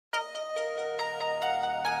Spins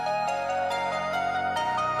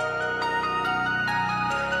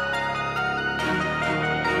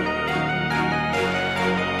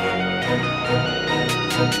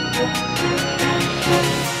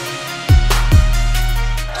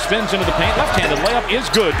into the paint, left-handed layup is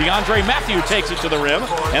good. DeAndre Mathieu takes it to the rim,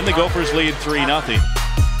 and the Gophers lead 3-0.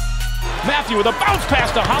 Mathieu with a bounce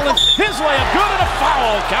pass to Hollins, his layup good and a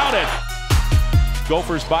foul, counted.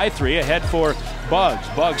 Gophers by 3, ahead for Buggs.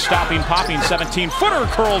 Buggs stopping, popping, 17-footer,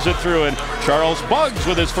 curls it through, and Charles Buggs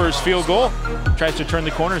with his first field goal. Tries to turn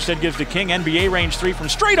the corner, instead gives to King. NBA range 3 from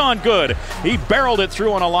straight on, good. He barreled it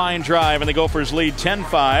through on a line drive, and the Gophers lead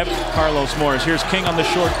 10-5. Carlos Morris, here's King on the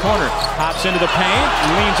short corner. Hops into the paint,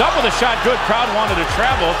 leans up with a shot, good. Crowd wanted to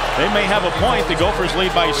travel. They may have a point. The Gophers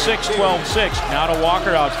lead by 6, 12-6. Now to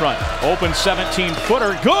Walker out front. Open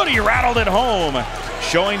 17-footer, good. He rattled it home.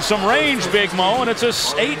 Showing some range, Big Mo, and it's a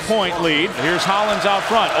 8-point lead. Here's Hollins out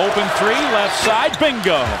front. Open 3, left side,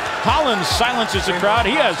 bingo. Hollins silences the crowd.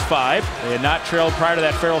 He has 5. They had not trailed prior to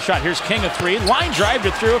that Farrell shot. Here's King, a 3. Line drive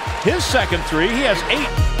it through. His second 3. He has 8.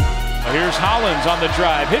 Here's Hollins on the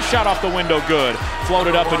drive. His shot off the window, good.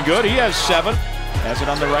 Floated up and good. He has 7. Has it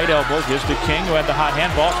on the right elbow, gives to King, who had the hot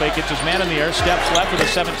handball. Fake gets his man in the air, steps left with a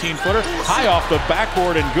 17-footer. High off the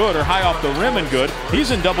backboard and good, or high off the rim and good.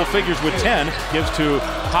 He's in double figures with 10. Gives to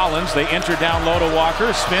Hollins. They enter down low to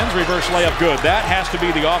Walker. Spins, reverse layup, good. That has to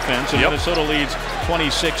be the offense. And Minnesota leads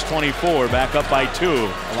 26-24, back up by 2.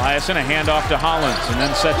 Eliason, a handoff to Hollins, and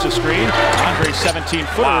then sets a screen. Andre,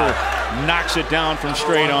 17-footer, knocks it down from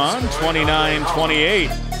straight on.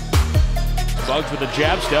 29-28. Buggs with a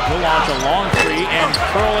jab step, he'll launch a long 3 and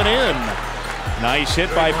curl it in. Nice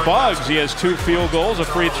hit by Buggs. He has 2 field goals, a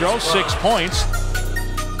free throw, 6 points.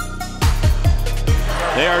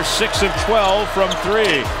 They are 6 of 12 from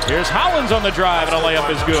 3. Here's Hollins on the drive, and a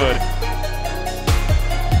layup is good.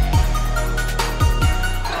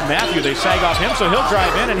 Mathieu, they sag off him, so he'll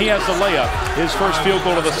drive in, and he has the layup. His first field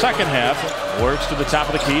goal of the second half. Works to the top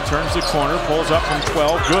of the key, turns the corner, pulls up from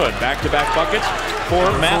 12, good. Back-to-back buckets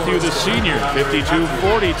for Mathieu, the senior,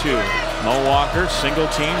 52-42. Mo Walker,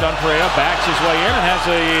 single-teamed on Pereira, backs his way in and has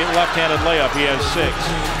a left-handed layup. He has 6.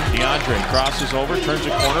 DeAndre crosses over, turns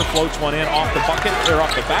the corner, floats one in off the bucket, or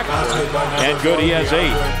off the backboard, and good, he has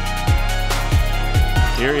 8.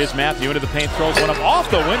 Here is Mathieu into the paint, throws one up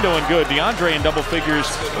off the window and good. DeAndre in double figures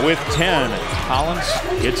with 10. Hollins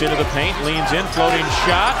gets into the paint, leans in, floating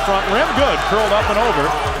shot, front rim, good. Curled up and over.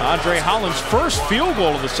 Andre Hollins' first field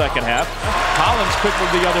goal of the second half. Hollins quickly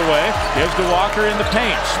the other way, gives to Walker in the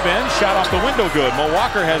paint. Spin, shot off the window, good. Mo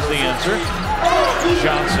Walker has the answer.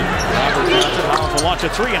 Johnson, Robert Johnson, Hollins will launch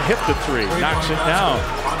a 3 and hit the 3. Knocks it down.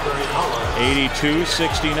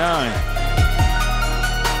 82-69.